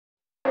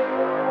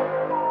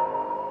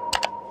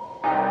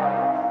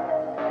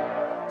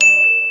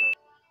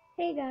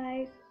Hey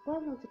guys,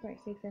 welcome to part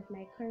 6 of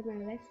my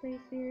Coromon Let's Play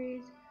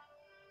series.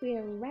 We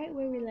are right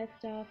where we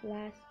left off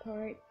last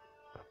part.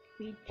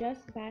 We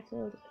just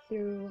battled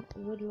through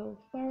Woodlow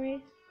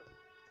Forest,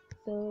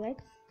 so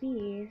let's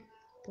see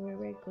where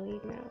we're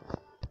going now.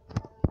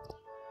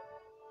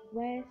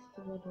 West,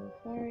 Woodlow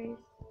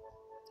Forest,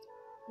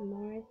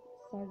 North,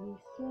 Soggy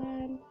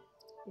Swamp,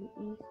 and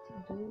East,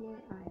 Donar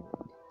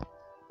Island.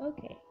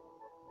 Okay,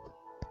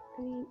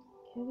 can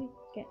we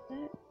get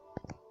that?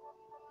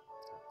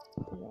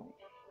 Right.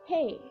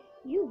 Hey,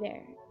 you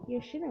there,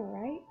 you're Shino,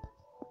 right?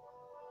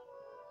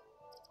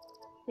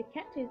 The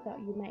captain thought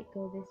you might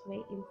go this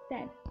way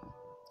instead.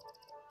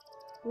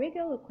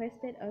 Rigel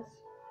requested us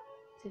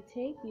to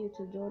take you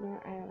to Donar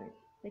Island.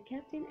 The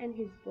captain and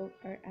his boat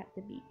are at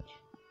the beach.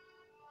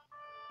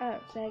 Oh,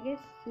 so I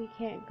guess we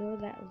can't go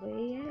that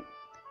way yet?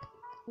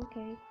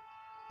 Okay.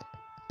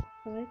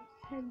 Well, let's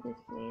head this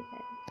way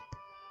then.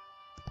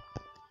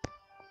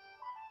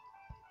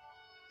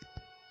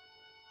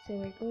 So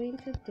we're going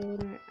to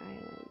Donar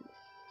Island.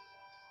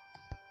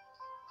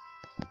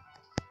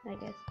 I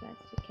guess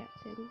that's the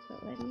captain,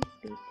 but let me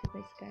speak to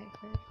this guy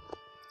first.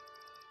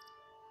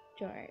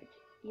 George,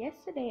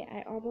 yesterday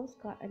I almost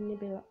caught a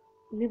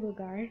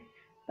nibblegar,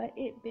 but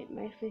it bit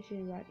my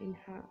fishing rod in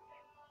half.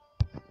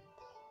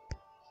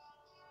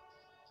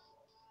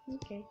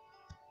 Okay.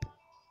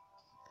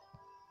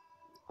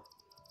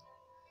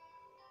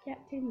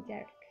 Captain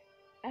Derek.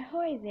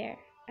 Ahoy there,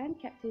 I'm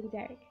Captain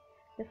Derek,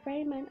 the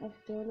ferryman of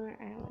Donar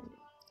Island.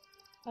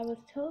 I was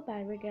told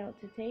by Rigel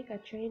to take a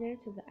trainer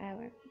to the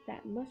island.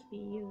 That must be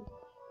you.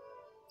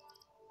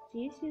 Do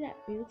you see that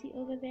beauty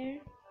over there?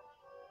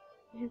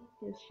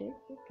 His ship?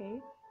 Okay.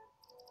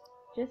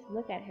 Just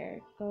look at her,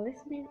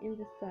 glistening in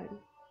the sun.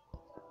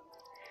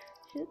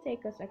 She'll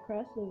take us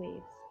across the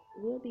waves.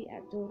 We'll be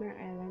at Donar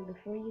Island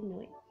before you know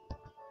it.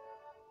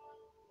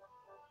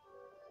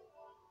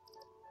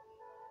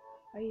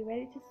 Are you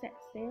ready to set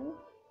sail?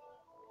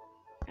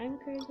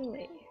 Anchors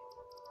away.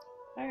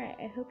 Alright,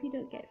 I hope you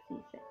don't get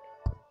seasick.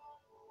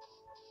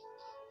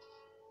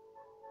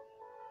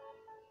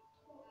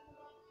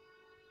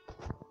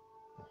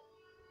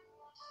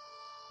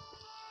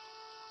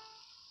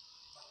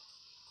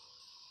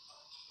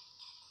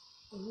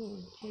 Ooh,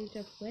 change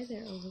of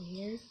weather over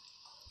here.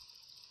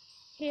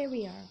 Here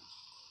we are,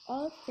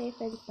 all safe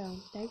and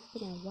sound thanks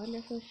to my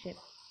wonderful ship.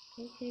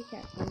 Okay,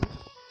 Captain.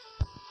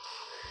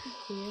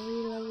 He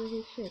really loves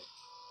his ship.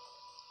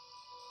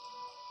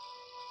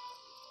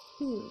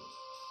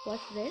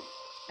 What's this?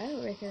 I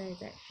don't recognize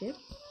that ship.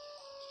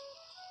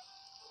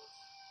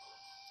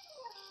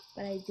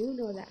 But I do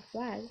know that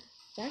flag.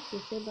 That's the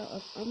symbol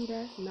of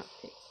Umbra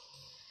Noctis.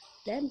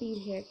 Them being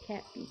here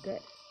can't be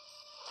good.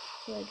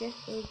 So I guess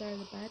those are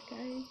the bad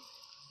guys.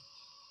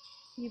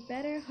 You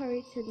better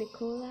hurry to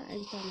Nicola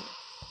and Thomas.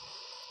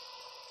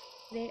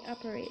 They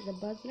operate the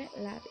Buzzlet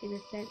lab in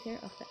the center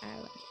of the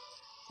island,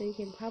 so you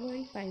can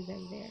probably find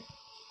them there.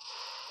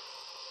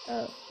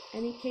 Oh,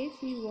 and in case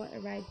you want a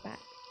ride back,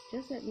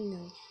 just let me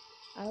know.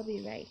 I'll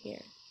be right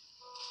here.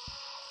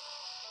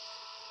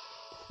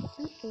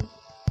 Okay.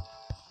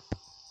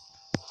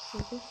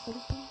 Is this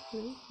something?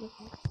 No?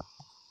 Okay.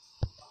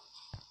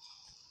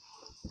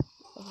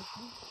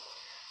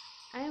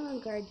 I am on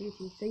guard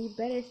duty, so you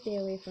better stay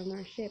away from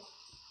our ship.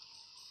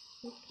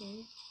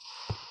 Okay.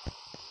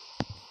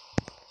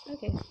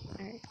 Okay,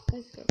 alright,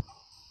 let's go.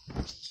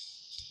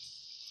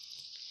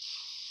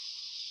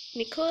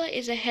 Nicola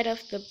is the head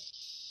of the...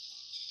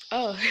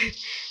 Oh,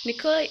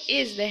 Nicola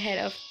is the head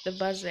of the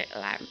Buzzlet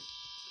lab.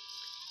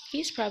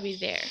 He's probably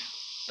there,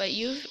 but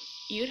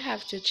you'd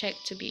have to check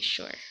to be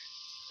sure.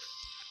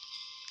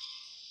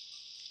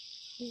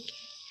 Okay.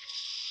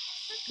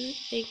 I don't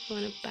think I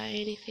want to buy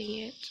anything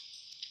yet.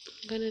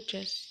 I'm gonna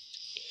just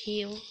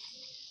heal.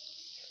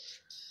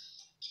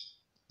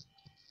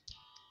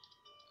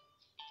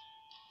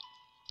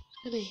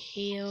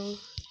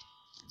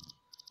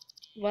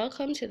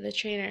 Welcome to the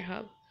trainer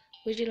hub.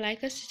 Would you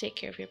like us to take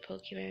care of your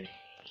Pokemon?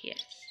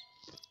 Yes.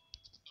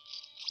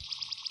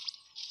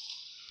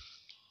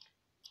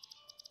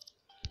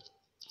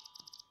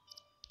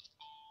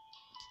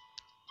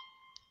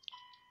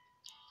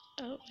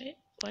 Oh wait,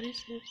 what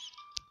is this?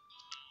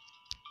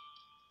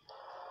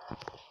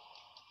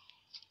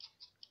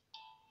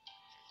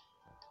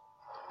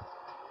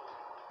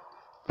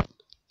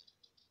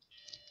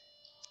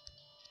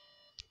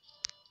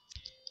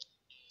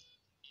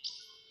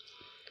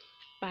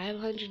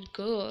 $500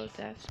 gold,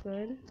 that's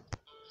good.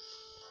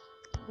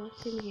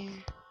 What's in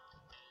here?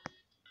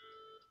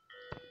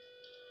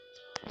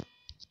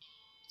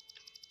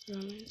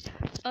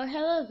 Oh,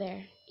 hello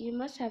there. You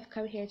must have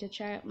come here to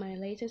try out my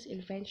latest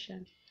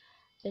invention,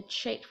 the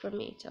trait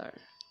formator.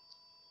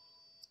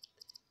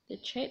 The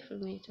trait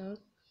formator?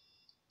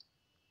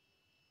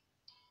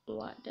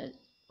 What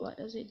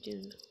does it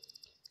do?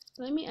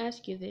 Let me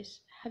ask you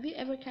this. Have you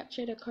ever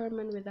captured a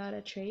Coromon without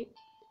a trait?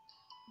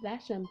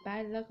 That's some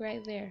bad luck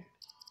right there.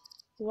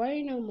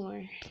 Worry no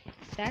more.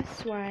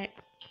 That's where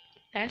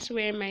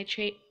my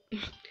trait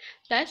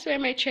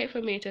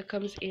formator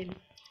comes in.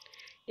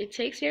 It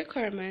takes your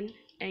Coromon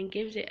and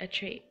gives it a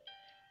trait.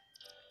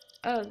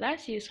 Oh,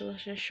 that's useful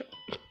for sure.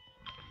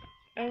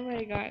 Oh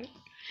my god.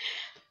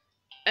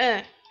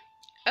 Uh,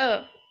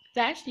 oh,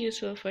 that's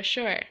useful for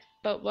sure.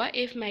 But what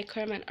if my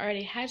Coromon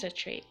already has a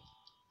trait?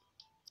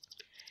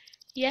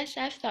 Yes,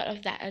 I've thought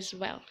of that as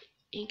well.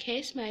 In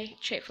case my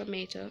trait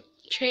formato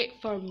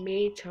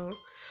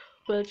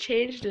will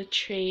change the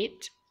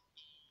trait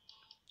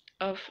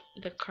of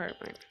the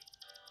Coromon.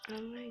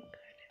 Oh my god.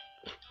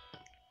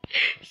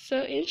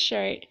 So in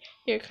short,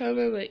 your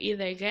Coromon will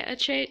either get a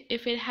trait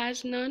if it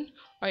has none,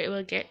 or it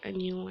will get a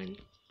new one.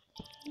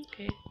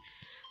 Okay.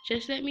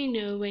 Just let me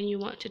know when you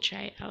want to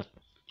try it out.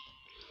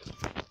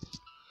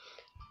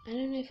 I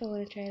don't know if I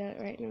want to try it out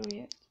right now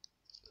yet.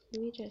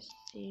 Let me just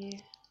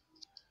see.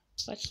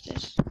 What's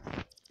this?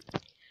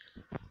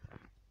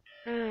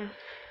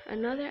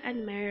 Another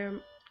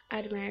admirer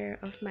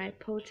of my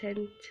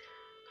potentiflator.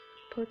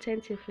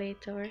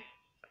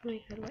 Oh my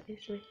god, what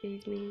is with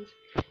these names?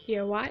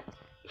 Your what?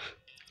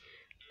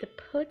 The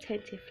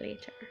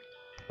potentiflator.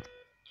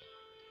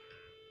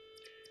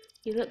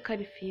 You look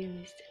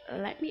confused.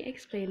 Let me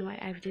explain why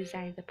I've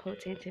designed the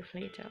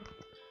potentiflator.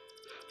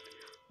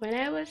 When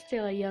I was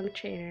still a young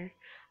trainer,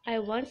 I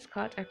once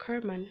caught a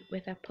Coromon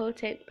with a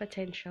potent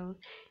potential.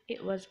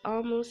 It was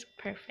almost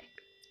perfect.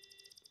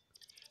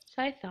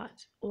 So I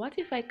thought, what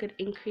if I could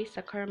increase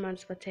a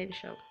Coromon's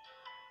potential?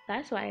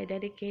 That's why I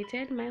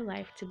dedicated my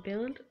life to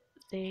build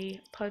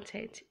the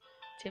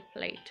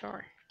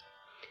potentiflator.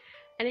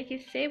 And I can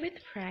say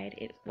with pride,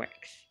 it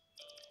works.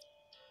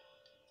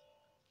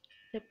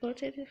 The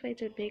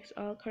potentiflator makes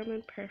all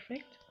Coromon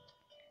perfect.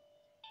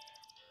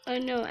 Oh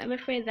no, I'm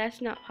afraid that's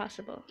not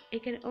possible.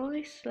 It can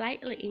only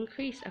slightly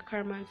increase a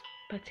Coromon's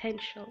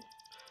potential.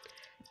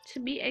 To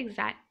be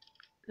exact,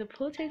 the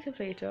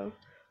potentiflator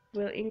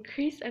will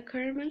increase a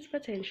Coromon's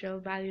potential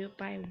value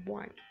by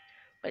 1.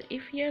 But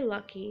if you're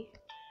lucky,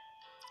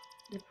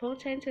 the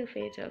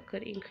potentiflator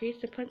could increase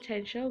the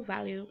potential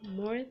value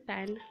more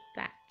than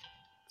that.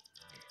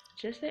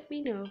 Just let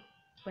me know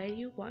when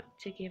you want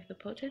to give the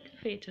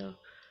potentiflator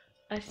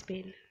a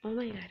spin. Oh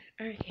my god.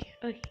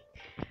 Okay.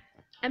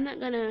 I'm not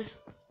gonna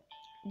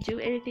do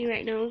anything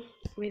right now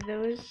with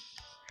those.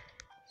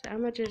 So I'm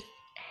gonna just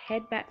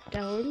head back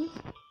down.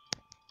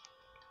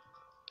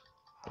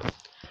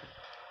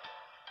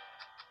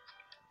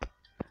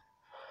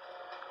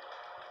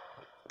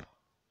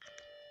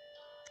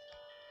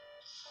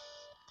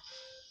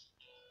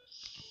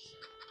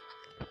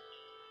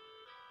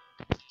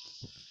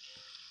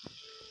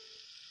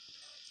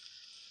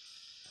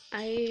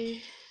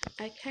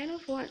 I kind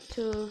of want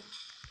to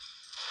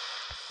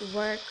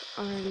work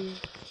on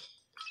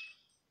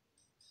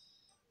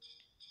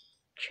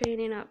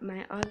training up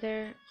my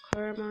other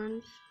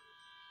Coromons.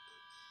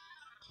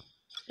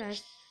 So I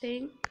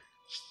think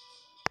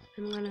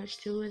I'm gonna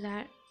do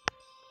that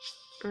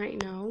right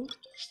now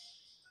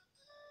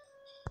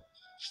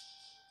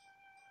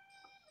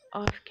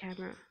off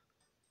camera,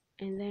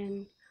 and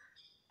then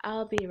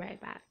I'll be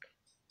right back.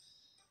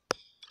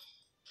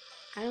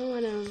 I don't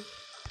want to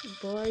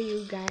bore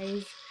you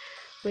guys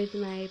with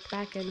my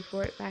back and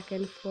forth,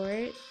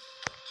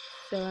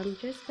 so I'm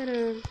just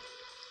gonna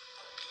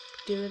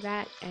do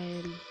that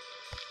and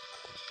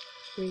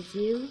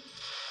resume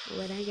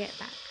when I get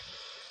back.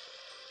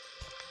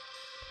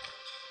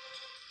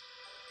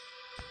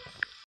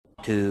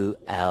 2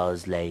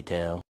 hours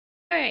later.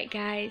 Alright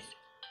guys,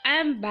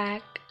 I'm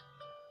back.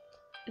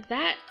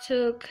 That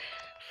took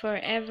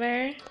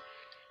forever.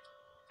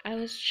 I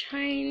was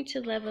trying to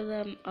level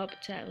them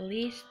up to at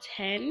least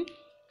 10,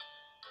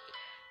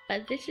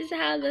 but this is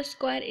how the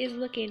squad is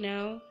looking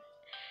now.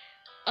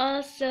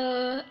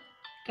 Also,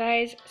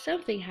 guys,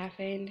 something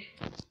happened.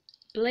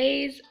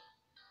 Blaze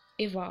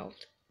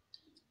evolved.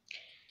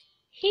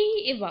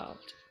 He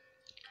evolved.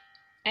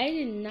 I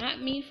did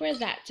not mean for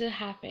that to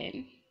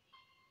happen.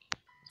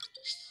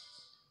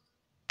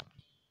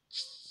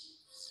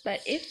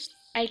 But if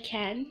I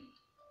can,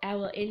 I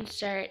will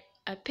insert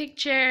a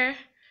picture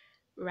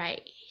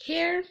right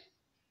here.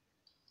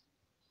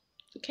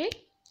 Okay?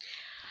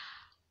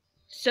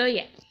 So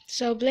yeah,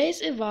 so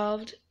Blaze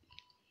evolved.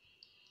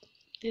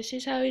 This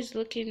is how he's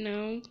looking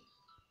now.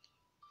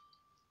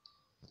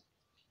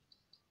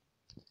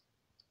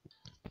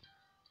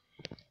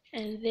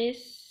 And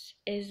this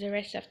is the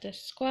rest of the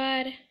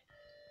squad.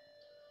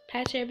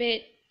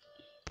 Patterbit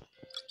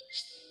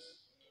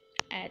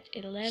at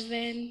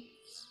 11.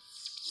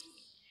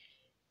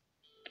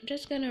 I'm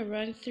just gonna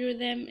run through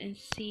them and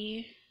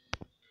see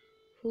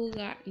who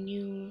got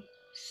new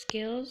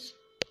skills.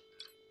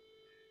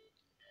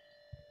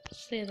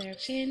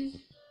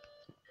 Slitherpin,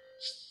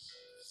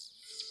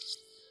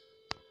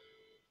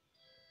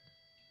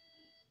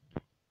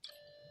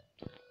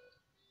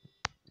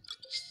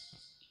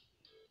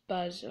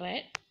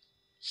 Buzzwet,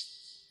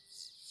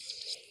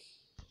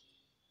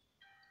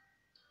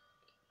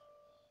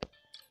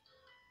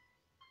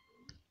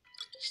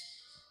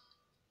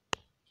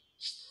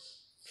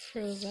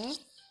 Fruva,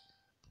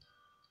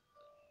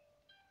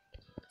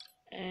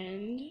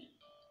 and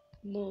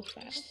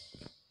Mofile.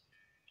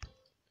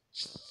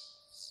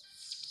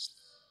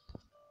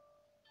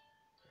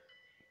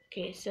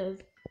 Okay, so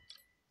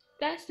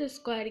that's the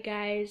squad,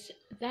 guys.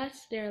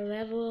 That's their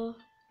level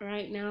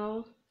right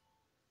now.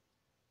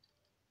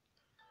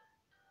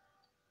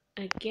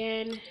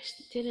 Again,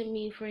 didn't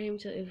mean for him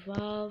to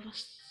evolve,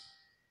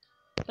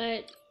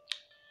 but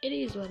it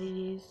is what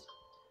it is.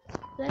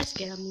 Let's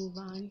get a move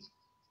on.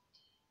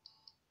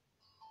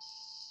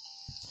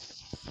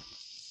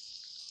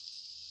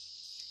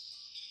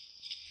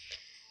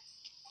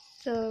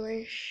 So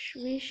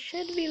we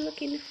should be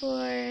looking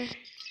for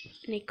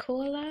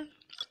Nicola.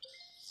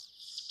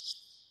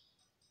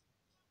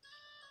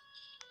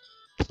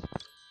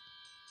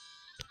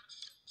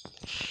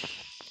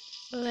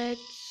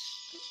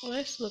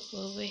 Let's look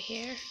over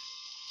here.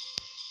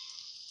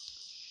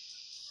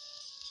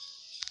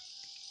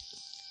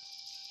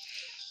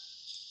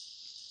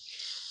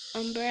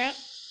 Umbra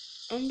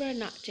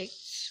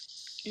Noctis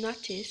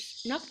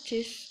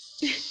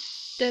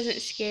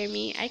doesn't scare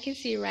me. I can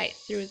see right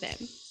through them.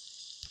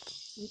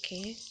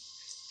 Okay.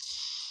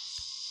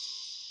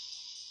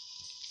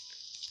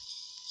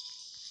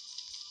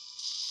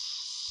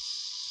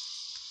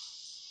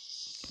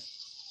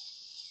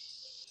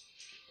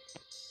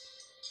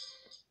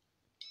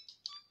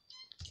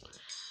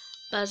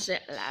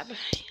 Buzzet Lab.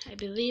 I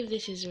believe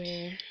this is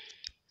where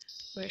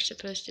we're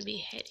supposed to be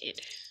headed.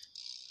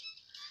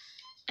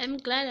 I'm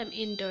glad I'm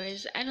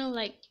indoors. I don't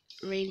like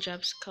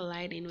raindrops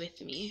colliding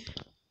with me.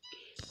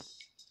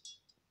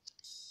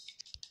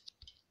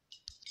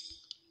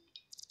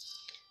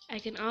 I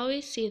can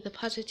always see the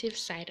positive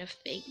side of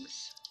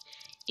things.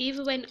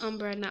 Even when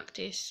Umbra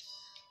Noctis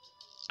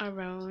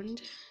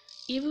around,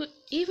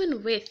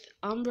 even with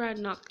Umbra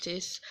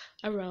Noctis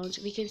around,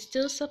 we can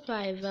still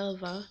supply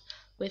Velva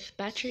with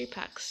battery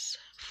packs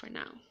for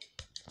now.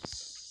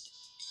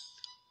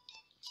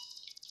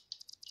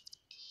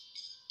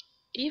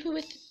 Even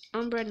with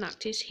Umbra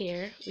Noctis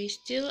here, we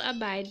still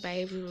abide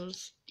by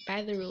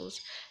the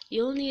rules.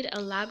 You'll need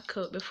a lab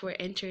coat before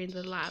entering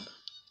the lab.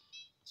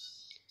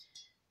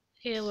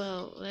 Okay,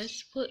 well,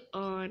 let's put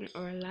on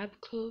our lab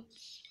coat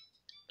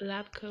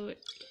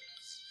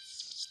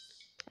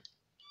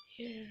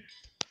here.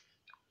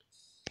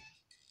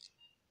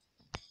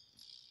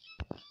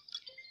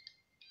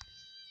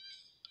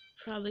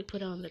 Probably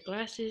put on the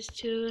glasses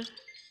too.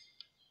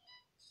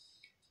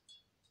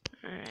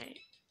 Alright,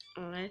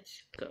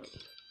 let's go.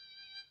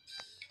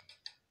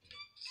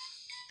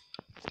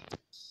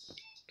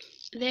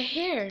 They're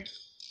here!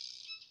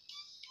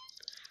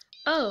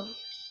 Oh,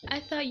 I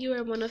thought you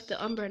were one of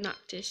the Umbra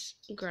Noctis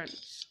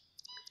grunts.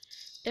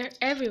 They're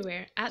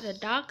everywhere, at the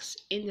docks,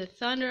 in the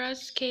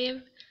Thunderous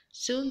Cave.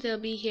 Soon they'll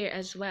be here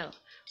as well.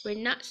 We're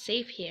not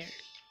safe here.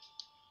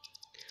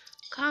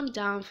 Calm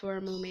down for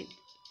a moment.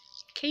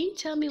 Can you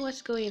tell me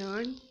what's going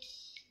on?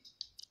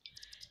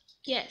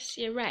 Yes,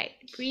 you're right.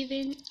 Breathe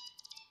in.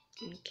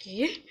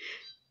 Okay.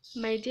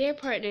 My dear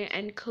partner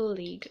and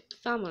colleague,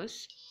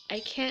 Thomas,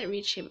 I can't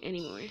reach him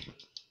anymore.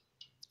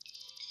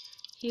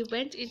 He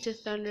went into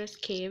Thunderous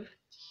Cave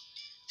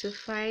to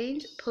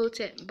find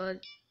potent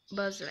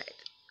buzzlight,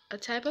 a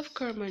type of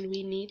Coromon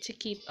we need to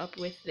keep up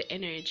with the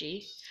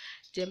energy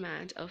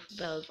demand of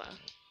Belva.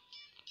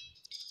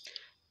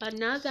 But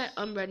now that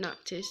Umbra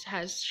Noctis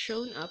has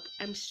shown up,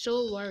 I'm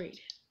so worried.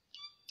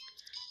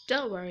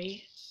 Don't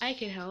worry, I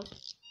can help.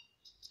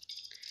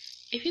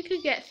 If you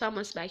could get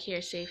Thomas back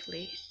here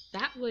safely,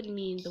 that would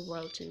mean the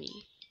world to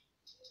me.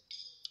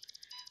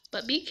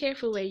 But be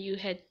careful when you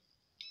head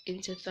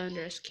into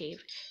Thunderous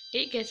Cave.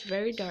 It gets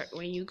very dark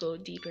when you go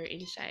deeper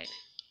inside.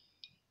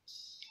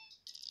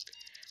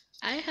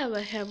 I have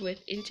a helm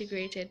with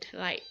integrated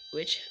light,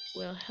 which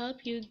will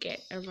help you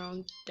get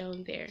around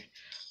down there.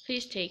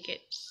 Please take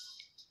it.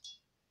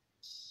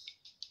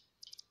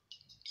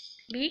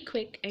 Be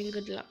quick and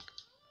good luck.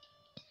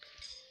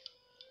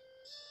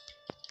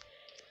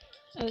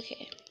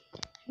 Okay,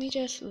 let me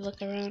just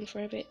look around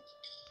for a bit.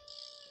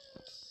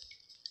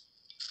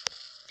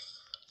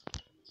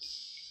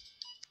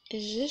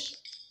 Is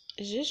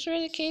this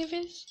where the cave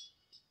is?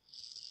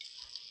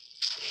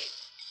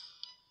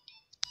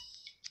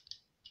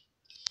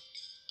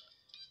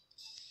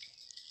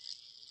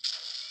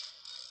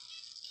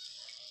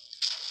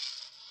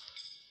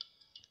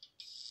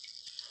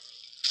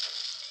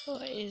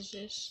 What is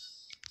this?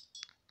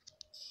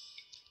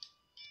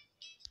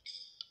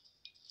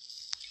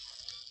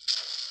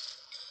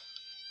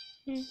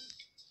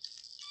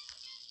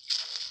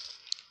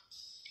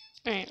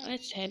 Alright,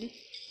 let's head.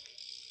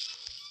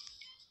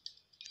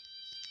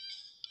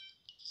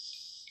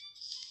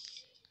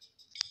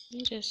 Let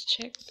me just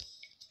check.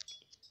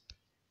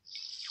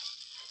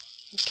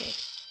 Okay.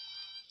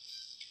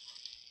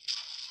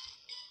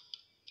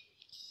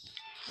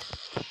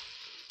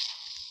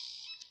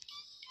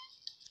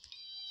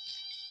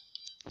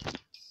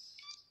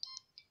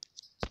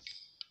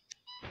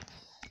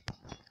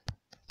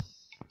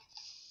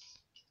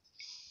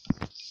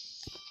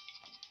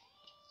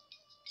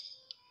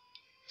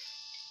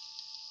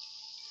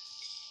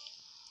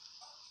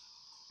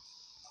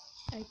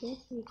 I guess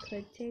we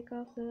could take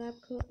off the lab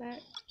coat back.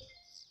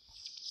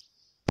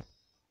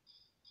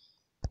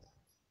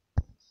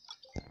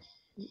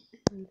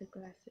 and the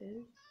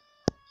glasses.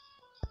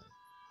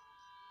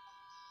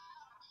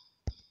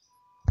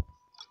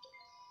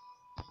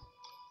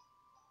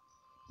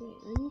 Wait,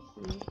 let me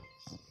see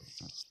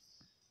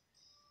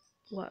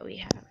what we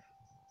have.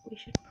 We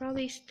should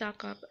probably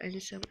stock up on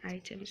some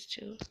items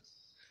too.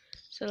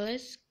 So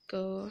let's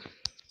go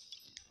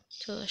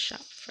to the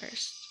shop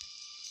first.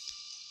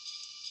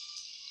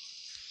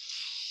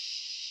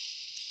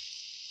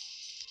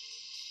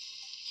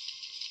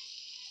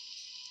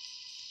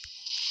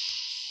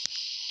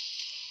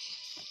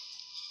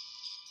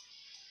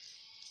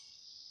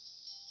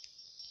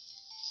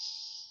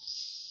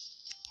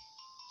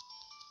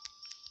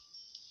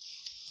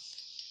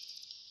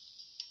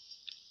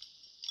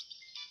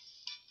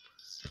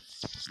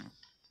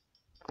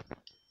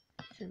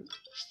 Some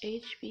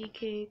HP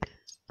cake.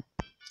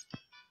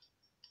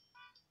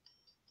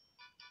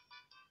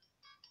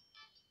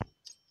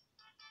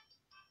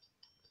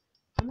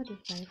 I'm gonna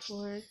just buy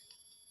 4.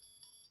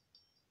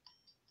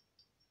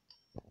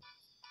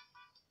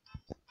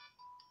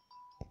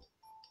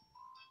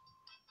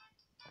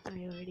 I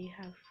already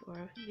have 4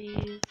 of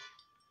these.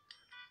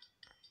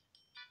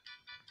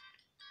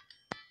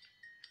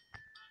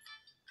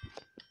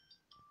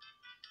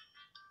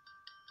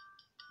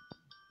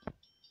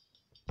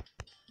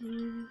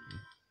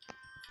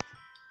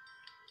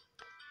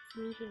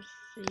 Let me just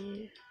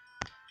see.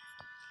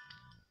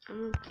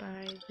 I'm gonna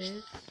buy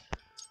this.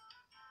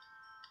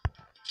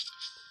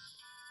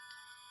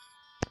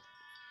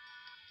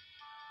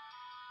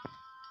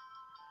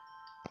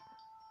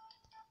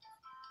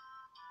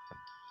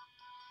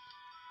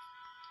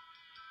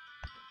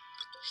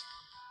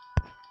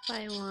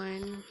 Buy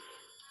 1.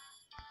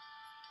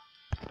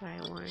 Buy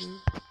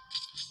 1.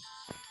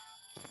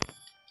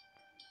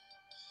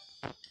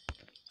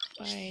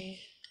 Buy.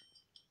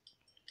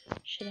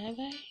 Should I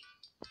buy?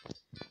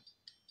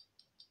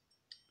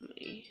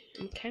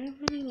 I'm kind of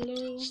running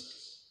low.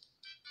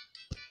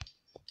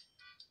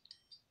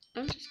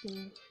 I'm just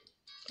gonna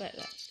let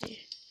that see.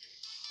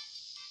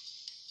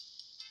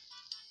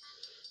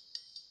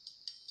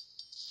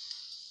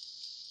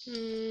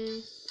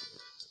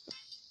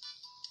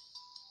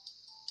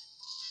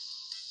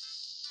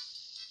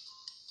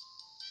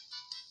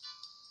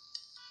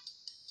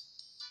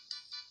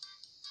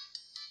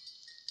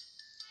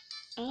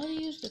 I'll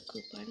use the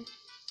coupon.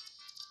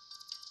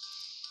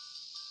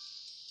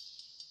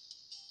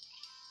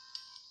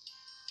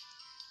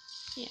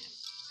 Yeah.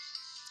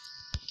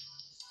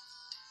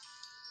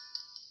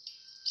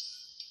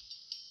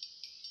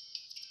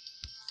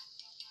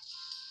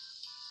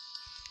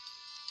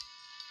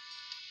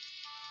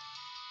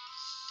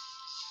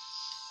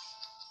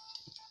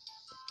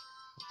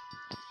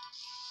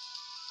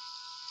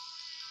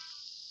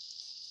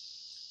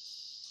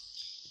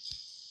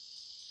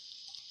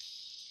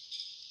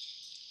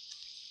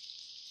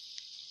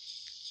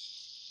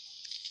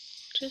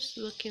 Just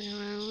looking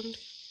around.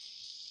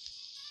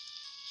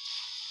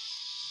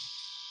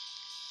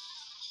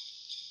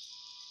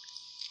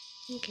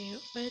 Okay,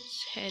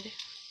 let's head.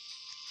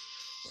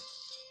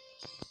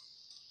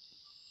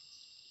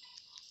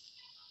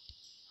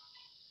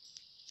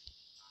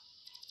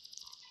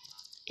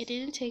 It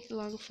didn't take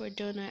long for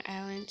Donar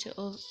Island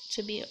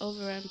to be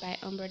overrun by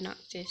Umbra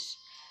Noctis.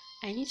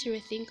 I need to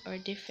rethink our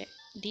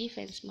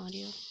defense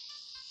module.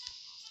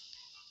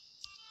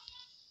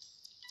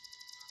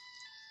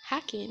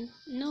 Hacking?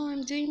 No,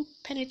 I'm doing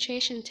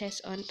penetration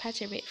tests on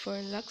Patterbit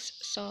for Lux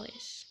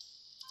Solis.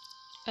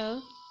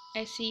 Oh,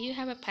 I see you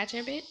have a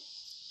Patterbit?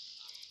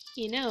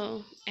 You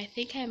know, I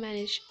think I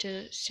managed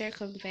to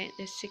circumvent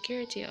the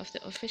security of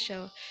the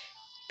official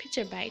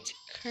petabyte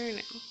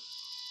kernel.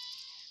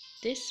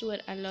 This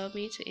would allow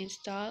me to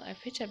install a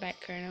petabyte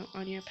kernel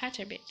on your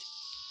Patterbit.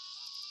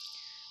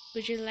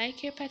 Would you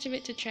like your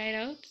Patterbit to try it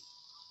out?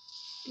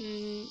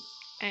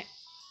 I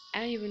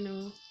don't even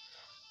know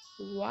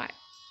what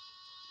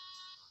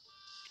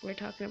we're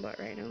talking about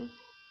right now.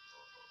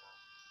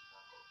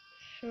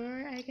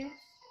 Sure, I guess.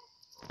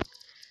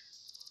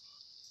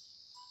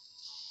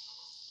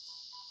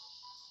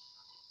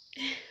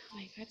 Oh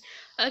my god.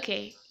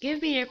 Okay,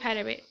 give me your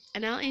Patterbit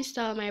and I'll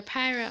install my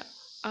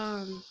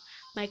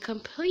my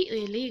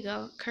completely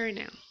legal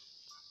kernel.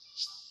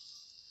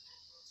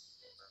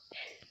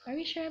 Are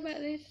we sure about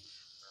this?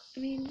 I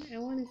mean, I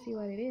want to see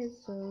what it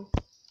is, so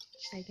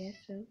I guess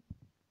so.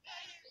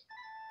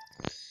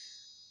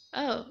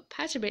 Oh,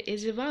 Patterbit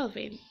is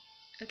evolving.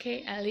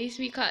 Okay, at least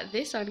we caught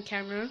this on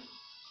camera.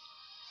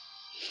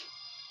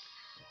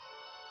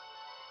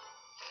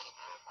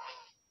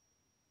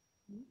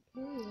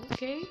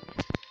 Okay.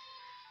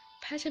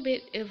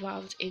 Patterbit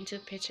evolved into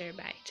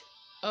Petabyte.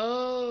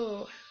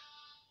 Oh.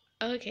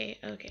 Okay.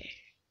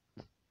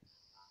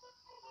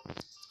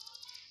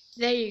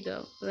 There you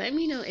go. Let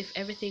me know if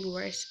everything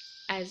works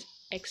as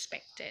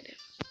expected.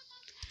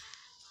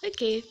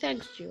 Okay,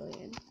 thanks,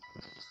 Julian.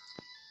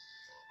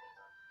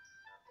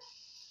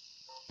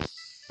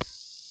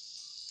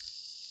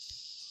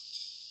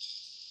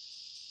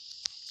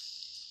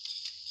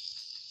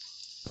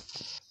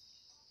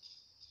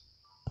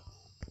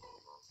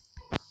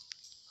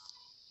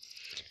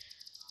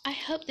 I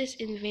hope this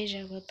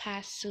invasion will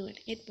pass soon.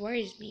 It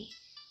worries me,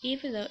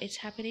 even though it's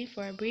happening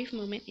for a brief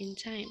moment in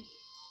time.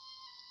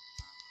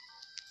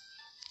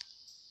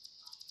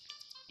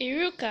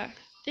 Iruka,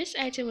 this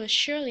item will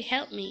surely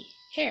help me.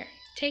 Here,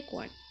 take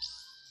one.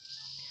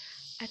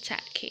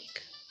 Attack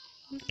cake.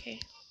 Okay.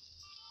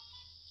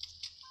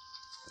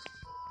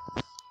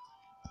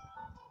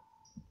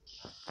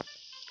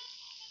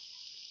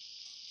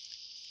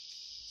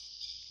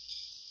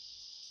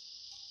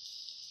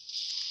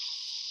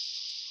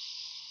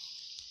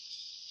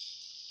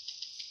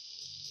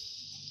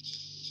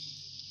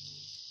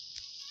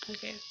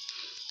 Okay.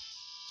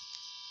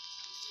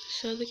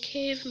 So the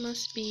cave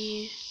must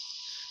be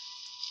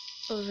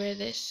over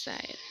this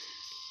side.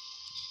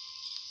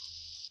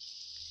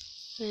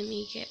 Let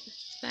me get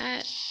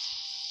that.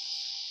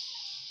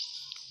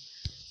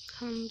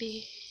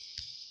 Combi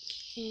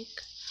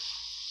cake.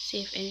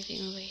 See if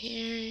anything over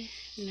here.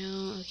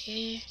 No,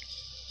 okay.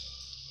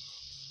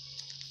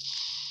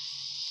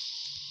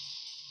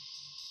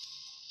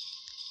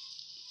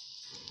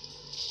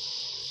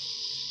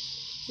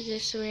 Is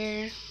this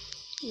where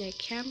the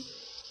camp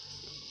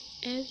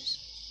is?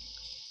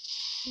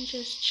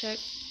 Just check.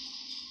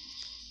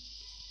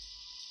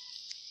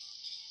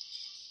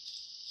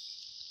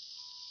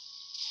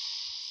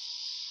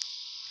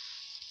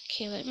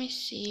 Okay, let me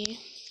see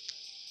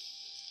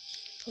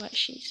what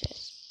she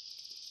says.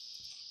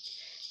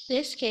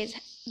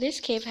 This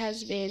cave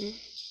has been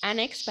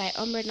annexed by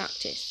Umbra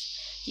Noctis.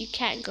 You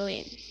can't go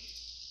in.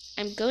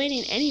 I'm going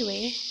in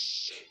anyway.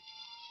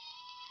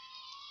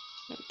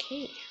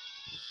 Okay.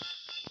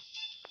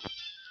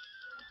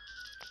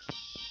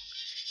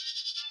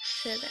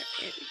 Set that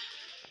in.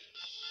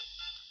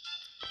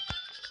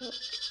 Cool.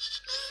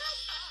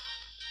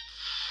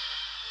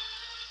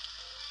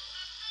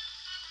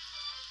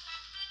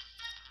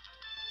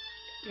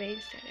 Rain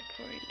started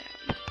pouring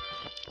down.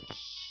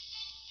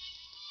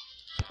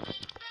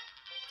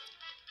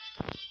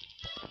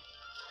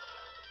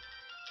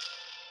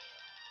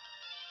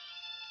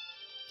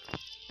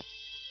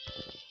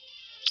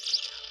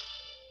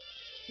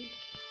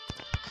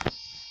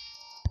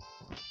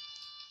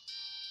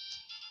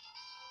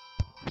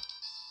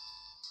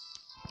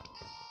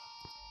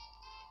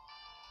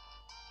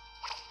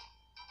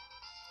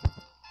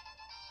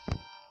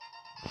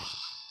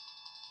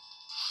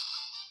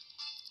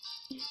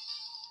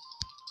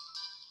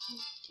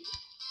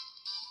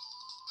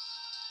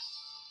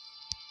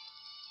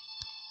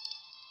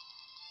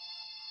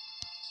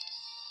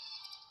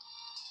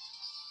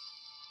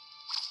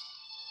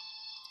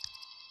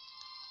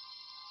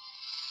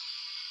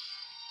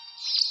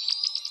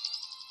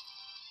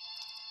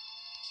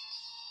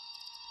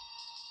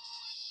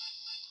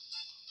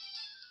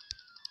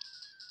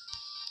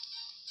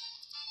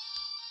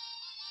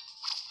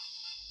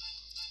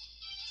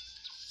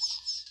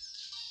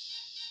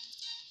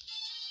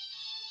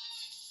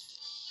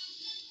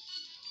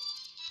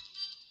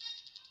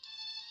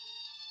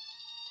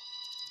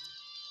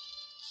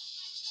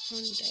 On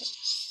deck.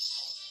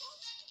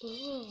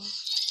 Oh.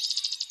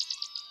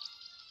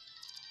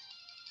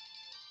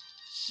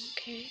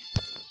 Okay.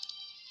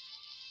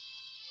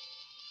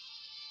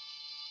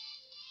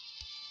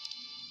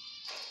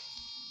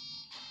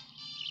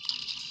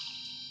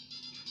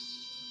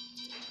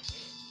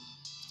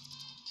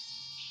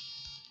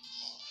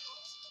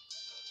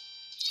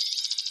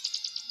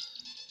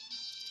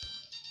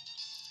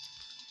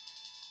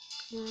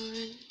 Come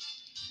on.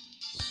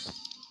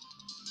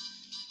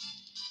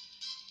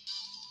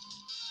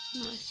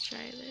 Let's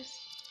try this.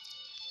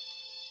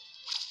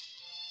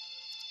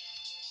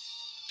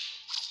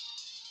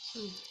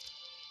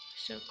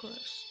 So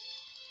close.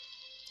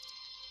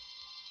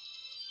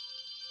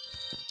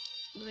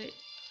 Wait.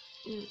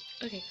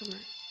 Okay, come on.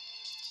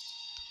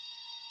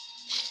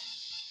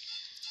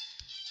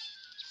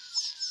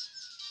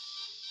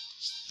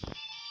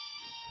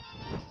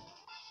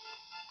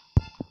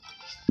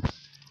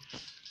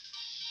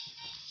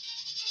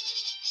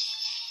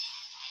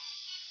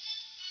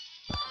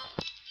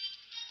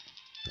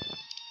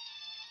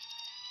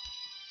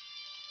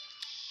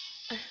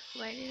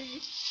 Why did I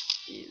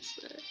use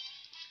that?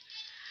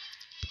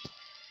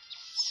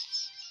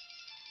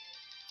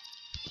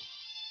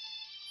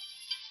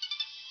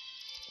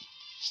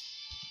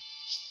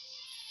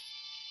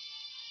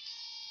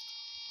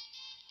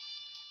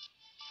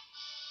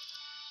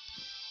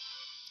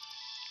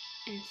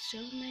 And so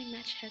my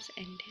match has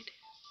ended.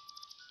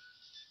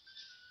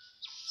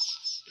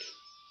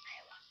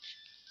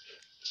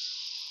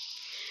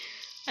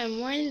 I'm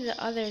warning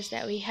the others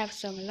that we have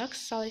some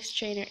Luxolix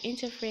trainer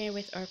interfering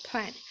with our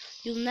plan.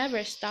 You'll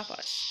never stop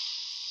us.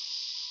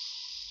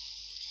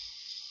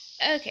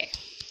 Okay.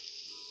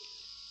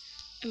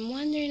 I'm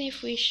wondering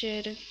if we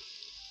should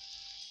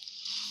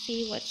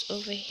see what's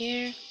over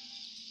here.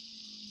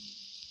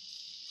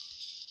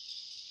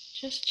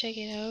 Just check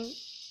it out.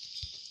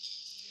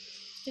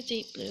 The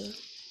deep blue.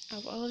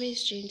 I've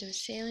always dreamed of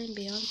sailing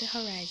beyond the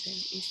horizon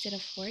instead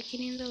of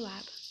working in the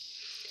lab.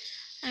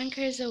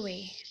 Anchors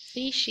away,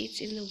 3 sheets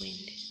in the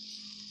wind.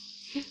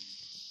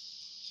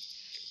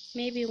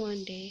 Maybe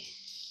one day.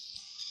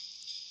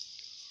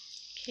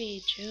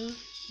 Okay, Joe,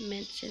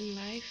 medicine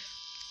life.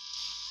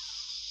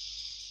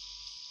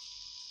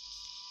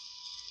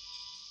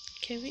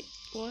 Can we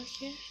walk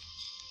here?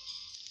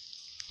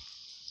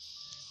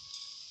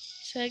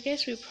 So I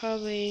guess we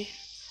probably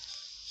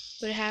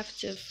would have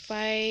to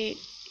fight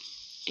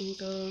and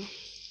go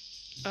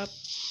up.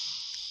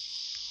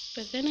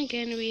 But then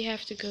again, we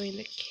have to go in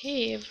the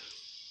cave.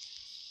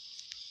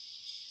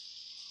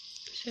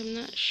 So I'm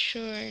not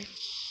sure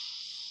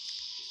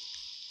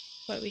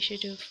what we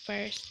should do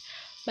first.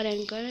 But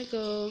I'm gonna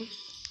go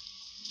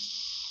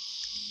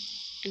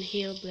and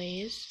heal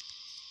Blaze.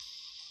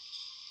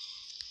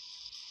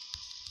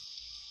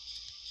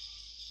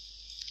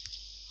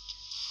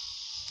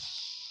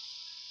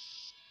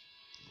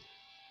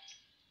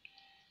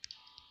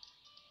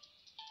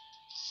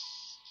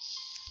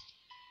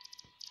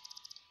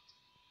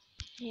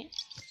 Yes.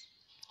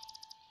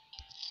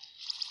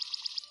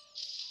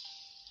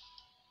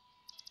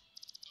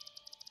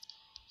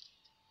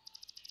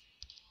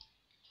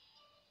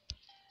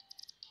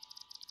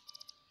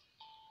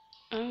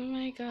 Oh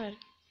my god.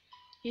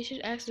 You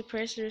should ask the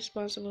person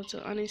responsible to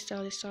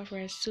uninstall the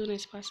software as soon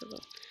as possible.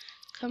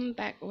 Come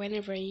back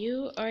whenever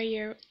you or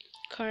your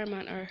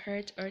Coromon are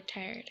hurt or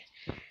tired.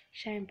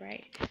 Shine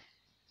bright.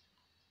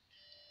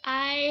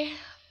 I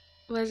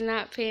was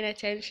not paying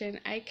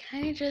attention. I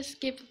kind of just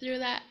skipped through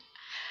that.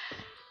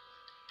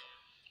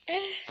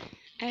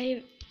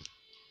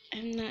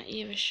 I'm not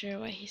even sure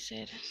what he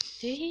said.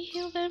 Did he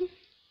heal them?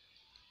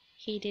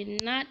 He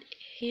did not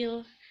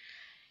heal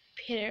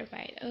Peter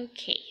Bite.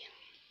 Okay.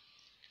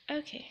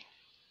 Okay.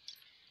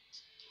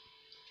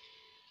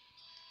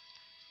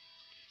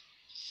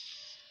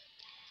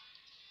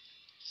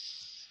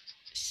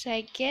 So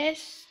I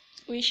guess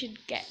we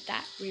should get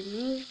that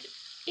removed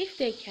if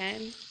they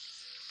can.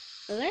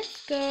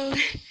 Let's go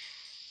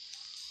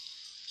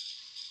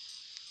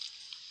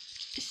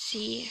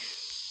see.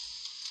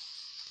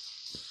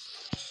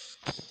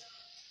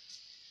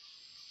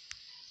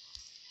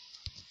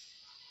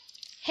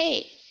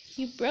 Hey,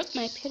 you broke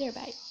my Peter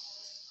Bite.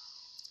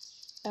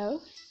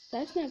 Oh,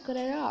 that's not good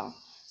at all.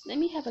 Let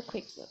me have a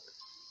quick look.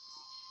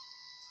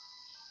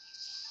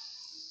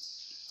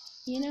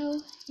 You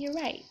know, you're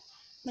right.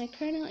 My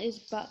kernel is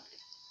bugged.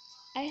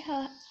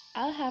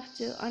 I'll have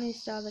to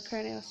uninstall the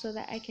kernel so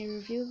that I can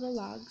review the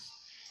logs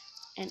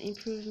and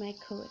improve my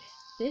code.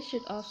 This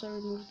should also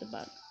remove the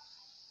bug.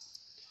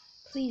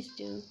 Please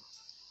do.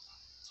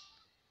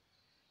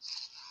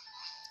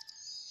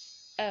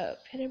 Oh,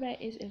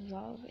 Petabyte is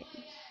evolving.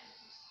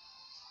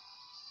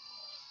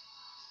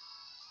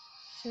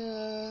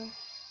 So,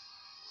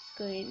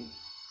 going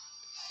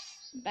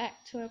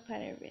back to our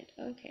Petabyte.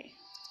 Okay.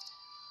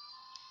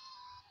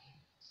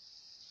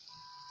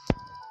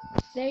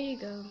 There you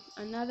go.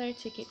 Another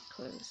ticket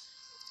closed.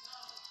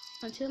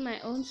 Until my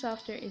own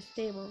software is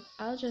stable,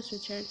 I'll just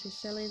return to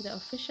selling the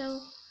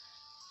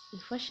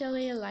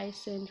officially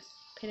licensed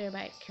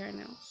Petabyte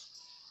kernels.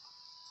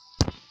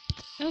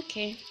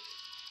 Okay.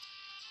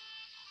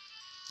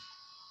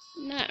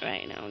 Not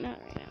right now, not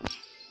right now.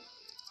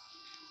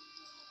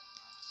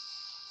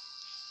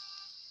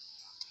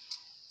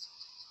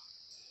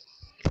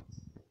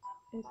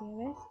 Okay,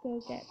 let's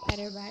go get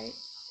Petabyte.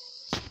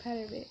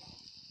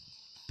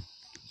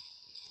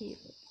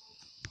 People.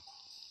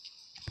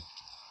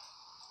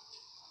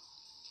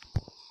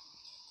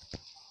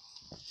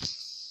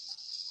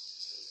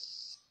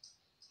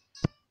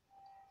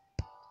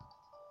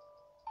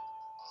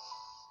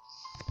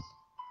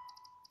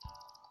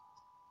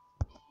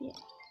 Yeah.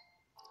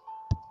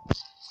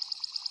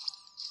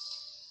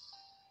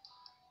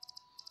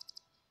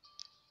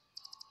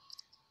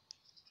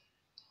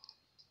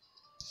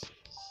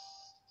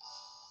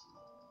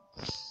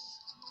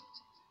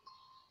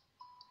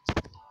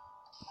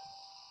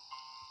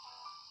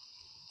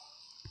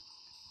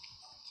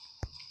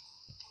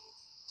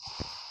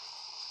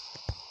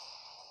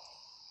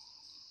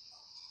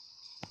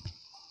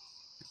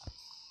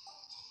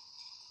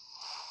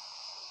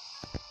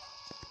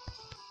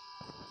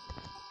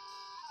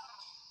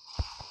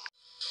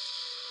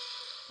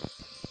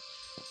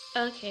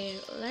 Okay,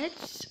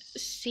 let's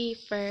see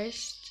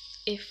first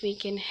if we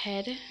can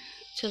head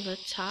to the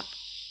top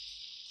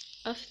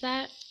of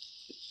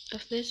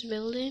this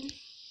building.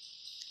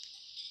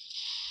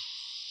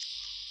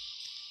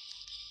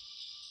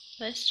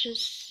 Let's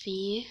just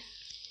see.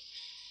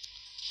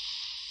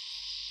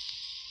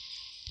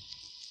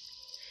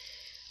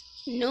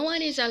 No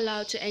one is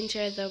allowed to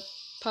enter the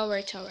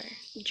power tower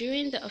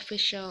during the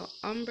official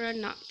Umbra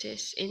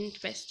Noctis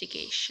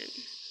investigation.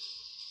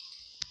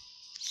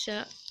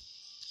 So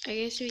I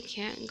guess we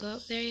can't go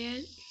up there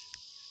yet.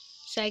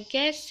 So I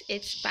guess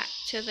it's back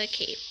to the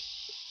cave.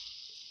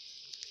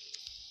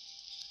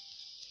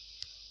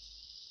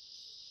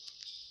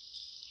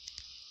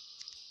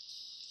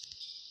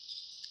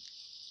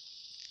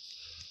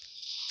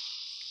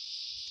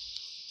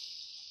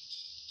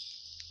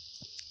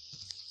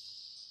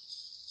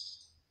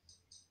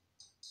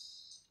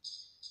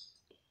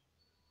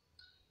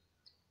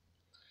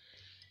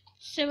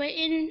 So we're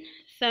in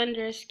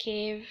Thunder's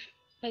cave.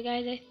 But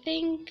guys, I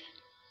think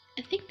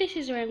I think this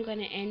is where I'm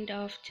gonna end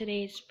off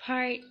today's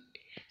part.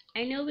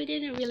 I know we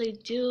didn't really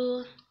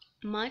do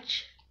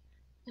much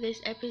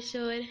this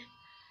episode,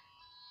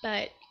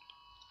 but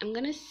I'm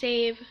gonna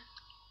save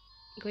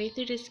going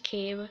through this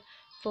cave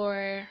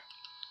for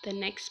the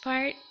next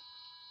part.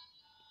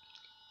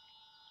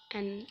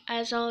 And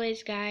as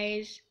always,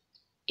 guys,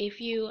 if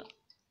you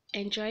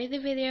enjoy the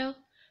video,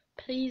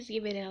 please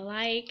give it a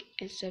like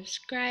and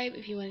subscribe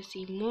if you want to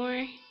see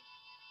more.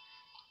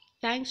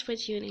 Thanks for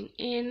tuning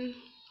in.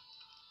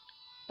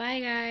 Bye,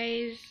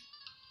 guys.